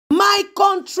My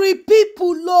country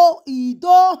people, lo, it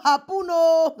don't happen,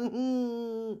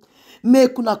 no.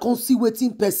 Make una come see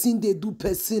wetin person dey do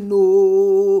person,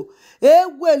 no.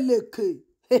 Eweleke.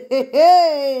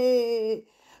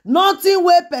 Nothing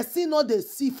wey person no dey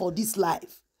see for this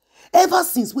life. Ever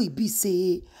since we be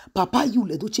say, Papa you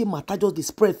Edochie matter just dey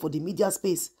spread for the media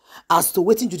space as to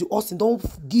wetin Judy Austin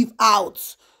don't give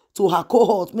out to her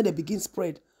cohort, make they begin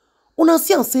spread. Una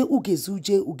see and say Ugezu,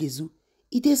 Ugezu.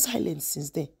 It is silent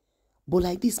since then. But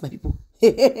like this, my people,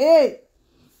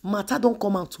 matter don't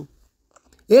come out too.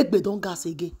 Egbe don't gas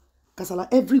again. Kasala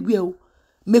everywhere.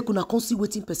 Make una come see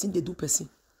wetin person they do person.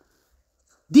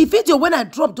 The video when I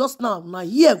dropped just now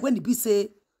here when it be say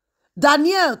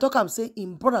Daniel talk am say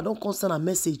him brother don't concern a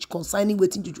message concerning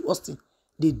wetin Judy Austin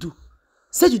they do.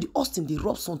 Say Judy Austin they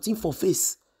rub something for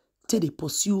face till they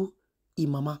pursue him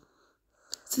mama.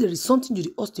 See there is something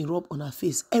Judy Austin rub on her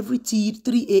face every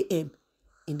 3 a.m.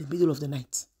 in the middle of the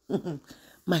night.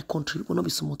 My country will not be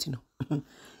so much, you know.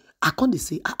 I can't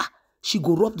say, she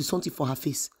go rub the something for her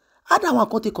face. I don't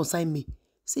want to consign me.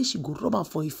 Say she go rub am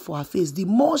for her face. The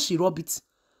more she rub it,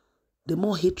 the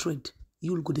more hatred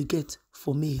you'll go to get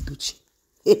for me,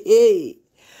 Edochie.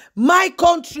 My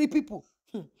country people.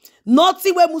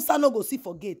 Nothing where Musa no go see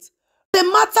forget. The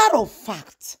matter of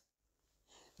fact,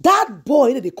 that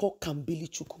boy they call Kambili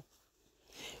Chuku,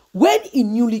 when he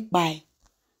newly by,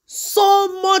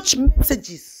 so much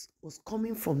messages was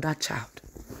coming from that child.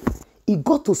 It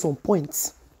got to some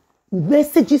points.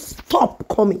 Messages stop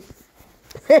coming.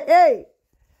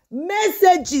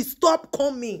 Messages stop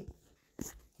coming.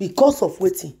 Because of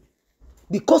waiting.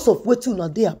 Because of waiting now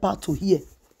they about to hear.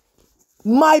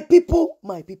 My people,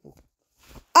 my people.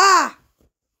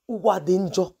 What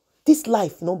danger. This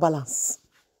life no balance.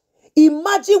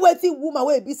 Imagine waiting woman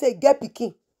where be say get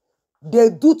picking.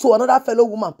 They do to another fellow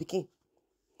woman picking.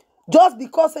 Just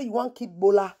because say you want keep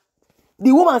bola.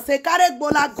 The woman say, carry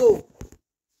bola go.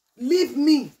 Leave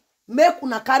me. Make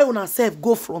una carry una self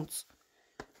go front.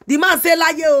 The man say, la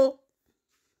yo.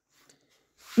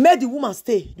 Make the woman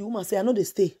stay. The woman say, I know they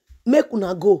stay. Make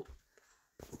una go.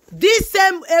 This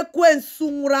same Ekwen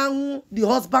Sumurang, the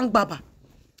husband baba,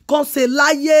 come say, la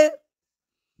ye.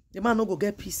 The man no go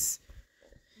get peace.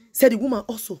 Say the woman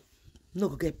also no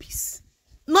go get peace.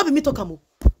 Not be me talk am.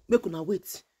 Make una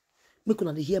wait. Make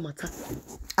una dey hear matter.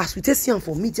 As we take see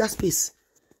for media space,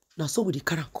 now so with the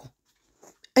caracal.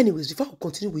 Anyways, before we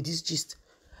continue with this gist,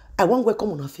 I want to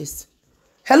welcome on our face.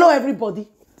 Hello, everybody.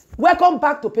 Welcome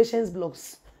back to Patience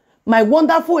Blogs. My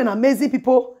wonderful and amazing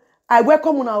people, I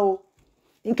welcome on our.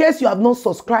 In case you have not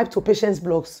subscribed to Patience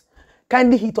Blogs,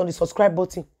 kindly hit on the subscribe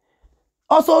button.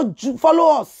 Also,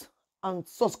 follow us and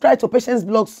subscribe to Patience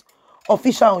Blogs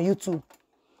official on YouTube.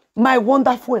 My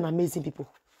wonderful and amazing people.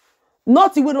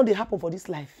 Nothing will not happen for this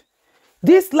life.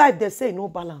 This life, they say no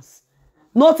balance.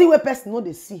 Nothing where person know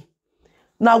they see.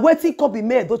 Now, waiting can be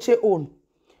made Edochie own.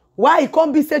 Why it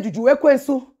can't be said Juju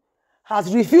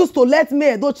has refused to let me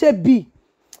Edochie be.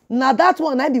 Now, that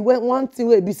one, I be one thing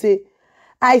where be say,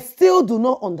 I still do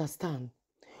not understand.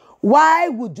 Why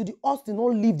would Judy Austin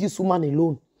not leave this woman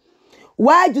alone?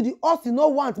 Why Judy Austin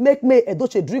not want to make me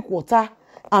Edochie drink water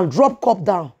and drop cup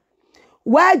down?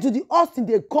 Why Judy Austin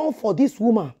they come for this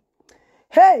woman?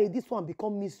 Hey, this one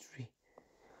become mystery.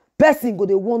 Person go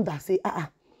they wonder, say,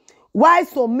 why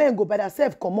some men go by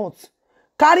themselves come out?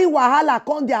 Carry wahala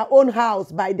come their own house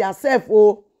by themselves,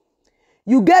 oh.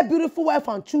 You get beautiful wife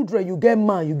and children, you get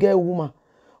man, you get woman.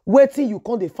 Waiting you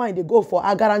can't find, they go for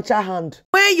agarancha hand.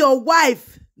 When your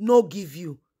wife no give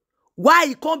you, why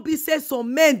it can't be say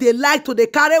some men they like to they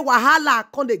carry wahala,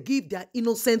 can't they give their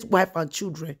innocent wife and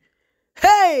children?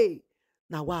 Hey!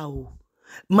 Now wow.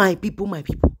 My people, my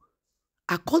people.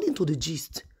 According to the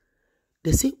gist,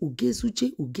 they say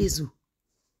Ugezu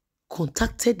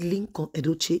contacted Lincoln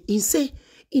Edochie and say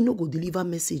he no go deliver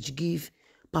message give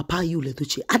Papa you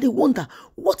Edochie. And they wonder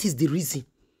what is the reason.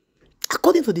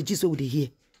 According to the gist we hear,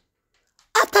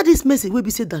 after this message we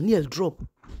be say Daniel drop,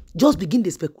 just begin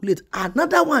to speculate.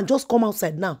 Another one just come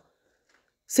outside now.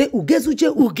 Say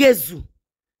Ugezu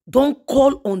don't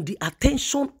call on the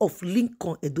attention of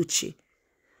Lincoln Edochie.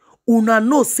 Una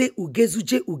know say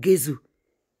Ugezu.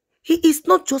 He is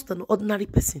not just an ordinary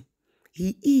person.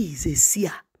 He is a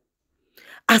seer.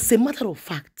 As a matter of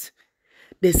fact,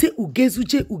 they say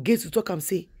Ugezu talk and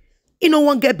say, he no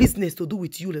one get business to do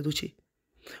with you, Edochie.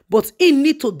 But he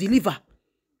need to deliver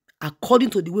according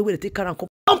to the way they take care and come.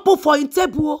 Example for in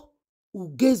table,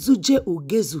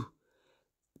 Ugezu.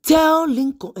 Tell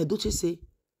Lincoln Edochie say,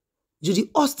 Judy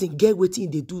Austin get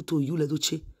wetin they do to you,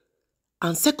 Edochie.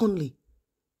 And secondly,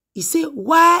 he say,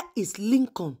 why is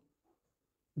Lincoln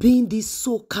being this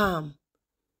so calm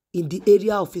in the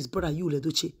area of his brother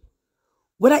Edochie.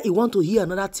 Whether he want to hear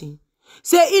another thing.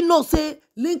 Say he no say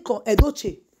Lincoln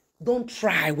Edochie don't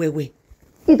try way.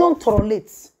 He don't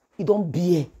tolerate. He don't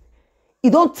bear. He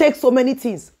don't take so many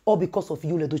things all because of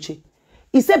you, Edochie.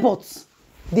 He said, but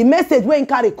the message when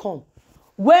carry come,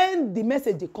 when the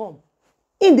message they come,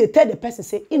 in they tell the person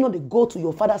say, you know they go to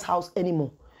your father's house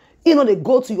anymore. You know they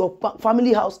go to your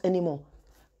family house anymore.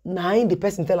 Now the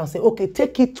person tell and say, okay,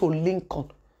 take it to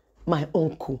Lincoln, my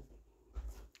uncle,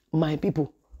 my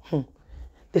people.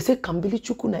 They say Kambili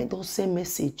Chuku na don't send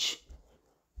message.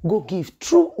 Go give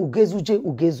through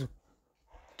Ugezu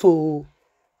to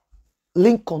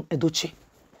Lincoln Edochie.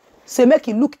 Say make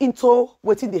him look into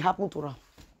what they happen to him.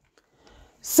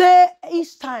 Say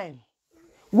each time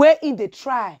where in they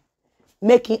try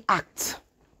make him act.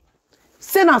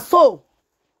 Say na so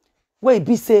where he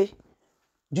be say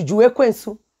Juju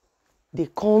Ekwensu they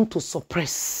come to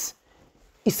suppress.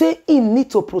 He say he need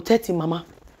to protect him mama.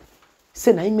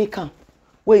 Say na him make him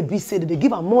where he be say that they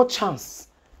give him more chance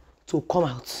to come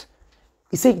out.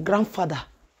 He say grandfather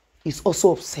is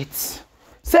also upset.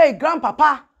 Say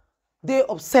grandpapa they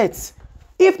upset.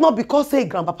 If not because say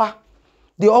grandpapa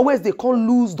they can't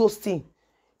lose those things.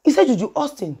 He said Juju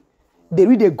Austin they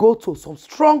really go to some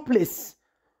strong place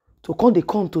to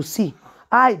come to see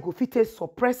I go fit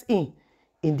suppress in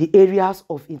the areas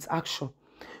of its action.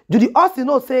 Judy Austin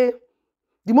know say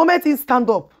the moment he stand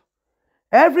up,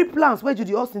 every plans where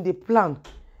Judy Austin they plan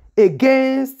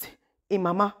against him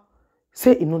mama,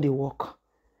 say he know they work.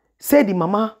 Say the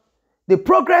mama, the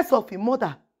progress of him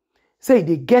mother, say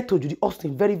they get to Judy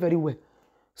Austin very, very well.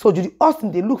 So Judy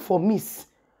Austin they look for miss.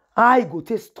 I go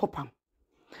to stop him.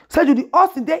 Say Judy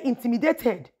Austin they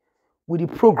intimidated with the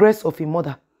progress of his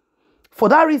mother. For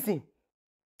that reason,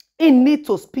 he need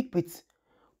to speak with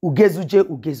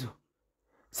Ugezu.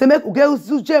 Say make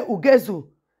Ugezu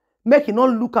make him not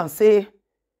look and say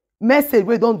message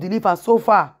we don't deliver so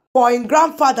far. For his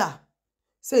grandfather,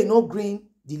 say no green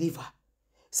deliver.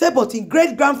 Say but in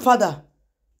great grandfather,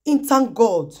 in thank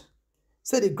God.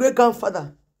 Say the great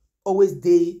grandfather always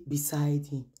dey beside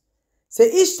him. Say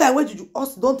each time when you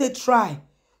also don't they try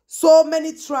so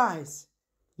many tries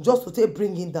just to take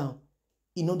bring him down,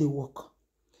 he know they work.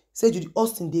 Say Judy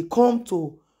Austin they come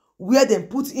to where them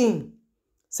put in.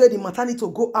 Say the maternity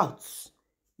to go out,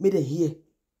 make them hear.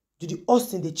 Judy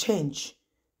Austin they change,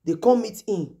 they come meet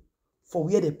in for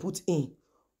where they put in.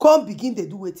 Come begin they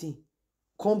do waiting.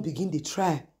 Come begin they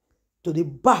try to the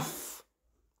bath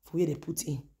for where they put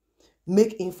in.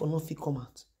 Make him for nothing come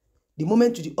out. The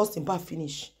moment Judy Austin bath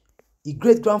finish, the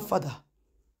great grandfather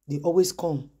they always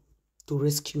come to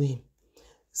rescue him.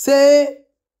 Say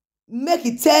make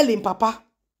it tell him papa.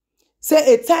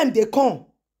 Say a time they come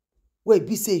where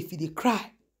be say if they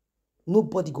cry,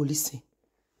 nobody go listen.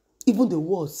 Even the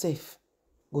world self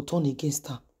go turn against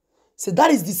her. Say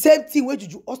that is the same thing where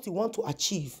Juju Austin want to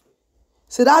achieve.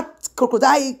 Say that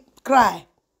crocodile cry,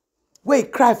 where he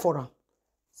cry for him.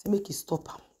 Say make it stop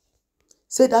him.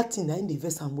 Say that thing in the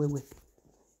verse am well.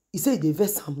 He say the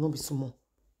verse am not be small.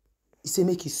 He say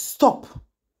make it stop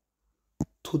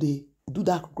to the do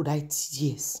that crocodile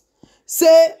tears.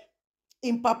 Say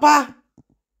in papa,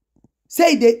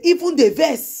 say they even the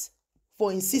verse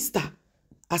for his sister.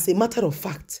 As a matter of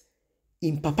fact,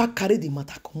 in papa carry the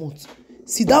matter come out.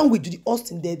 Sit down with Judy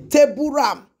Austin, the table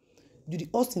ram. Judy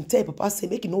Austin tell papa say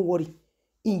make you no worry.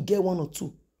 In get one or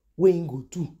two where he go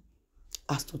do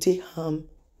as to take harm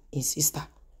in sister.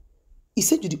 He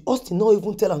said Judy Austin not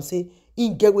even tell him say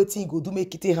in get wetin he go do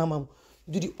make it take harm.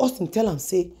 Judy Austin tell him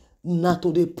say na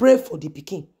to dey pray for the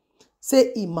pikin.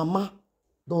 Say in mama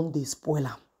don't they spoil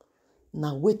him.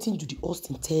 Now waiting Judy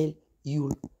Austin tell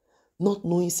you, not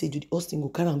knowing say Judy Austin go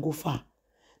carry and go far.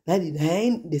 Now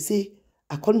they say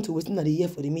according to waiting that they hear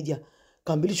for the media,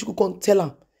 Kambili Chuku come tell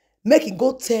him, make him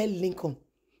go tell Lincoln,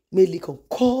 make Lincoln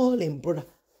call him brother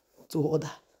to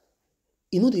order.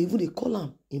 You know they even they call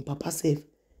him in papa self.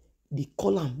 They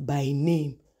call him by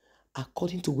name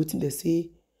according to waiting they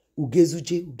say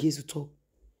Ugezu talk.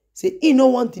 Say he no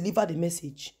one deliver the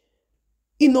message.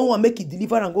 He no one make it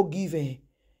deliver and go give a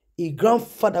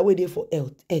grandfather way there for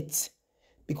earth.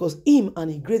 Because him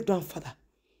and a great grandfather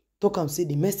talk and say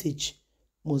the message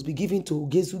must be given to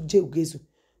J.Gezu,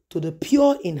 to the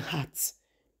pure in heart,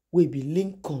 will be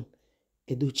Lincoln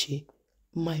Edochie.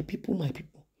 My people.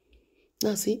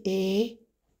 Now say,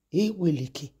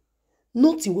 Weleke.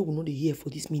 Nothing we will not hear for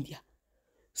this media.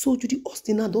 So Judy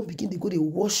Austin now don't begin to go to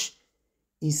wash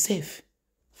himself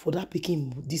for that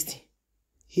picking this thing.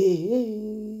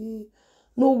 Hey,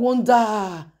 no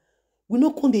wonder we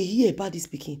not going to hear about this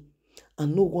speaking,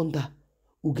 and no wonder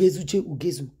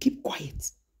Ugezu keep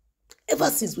quiet. Ever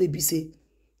since we be say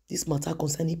this matter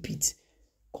concerning Pete,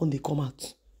 they come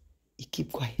out. He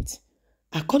keep quiet.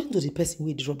 According to the person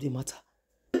who dropped the matter,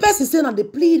 the person saying that the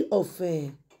plea of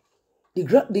the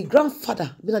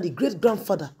grandfather, the great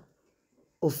grandfather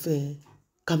of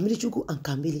Kamili Chuku and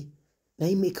Kamili, now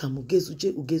he make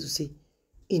Ugezu say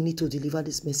he need to deliver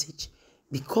this message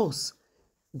because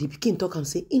the Pikin talk and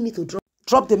say he need to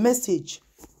drop the message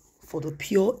for the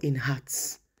pure in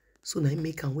hearts. So now he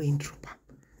make am way in drop am.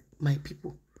 My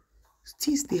people,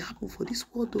 things they happen for this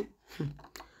world though.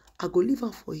 I go leave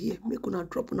am for here. Make una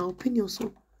drop una opinion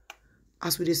so.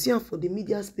 As we dey see am for the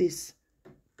media space,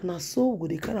 na so we go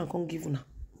dey carry am come give una.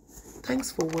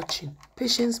 Thanks for watching.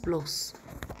 Patience Blogs.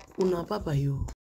 Una bye bye yo.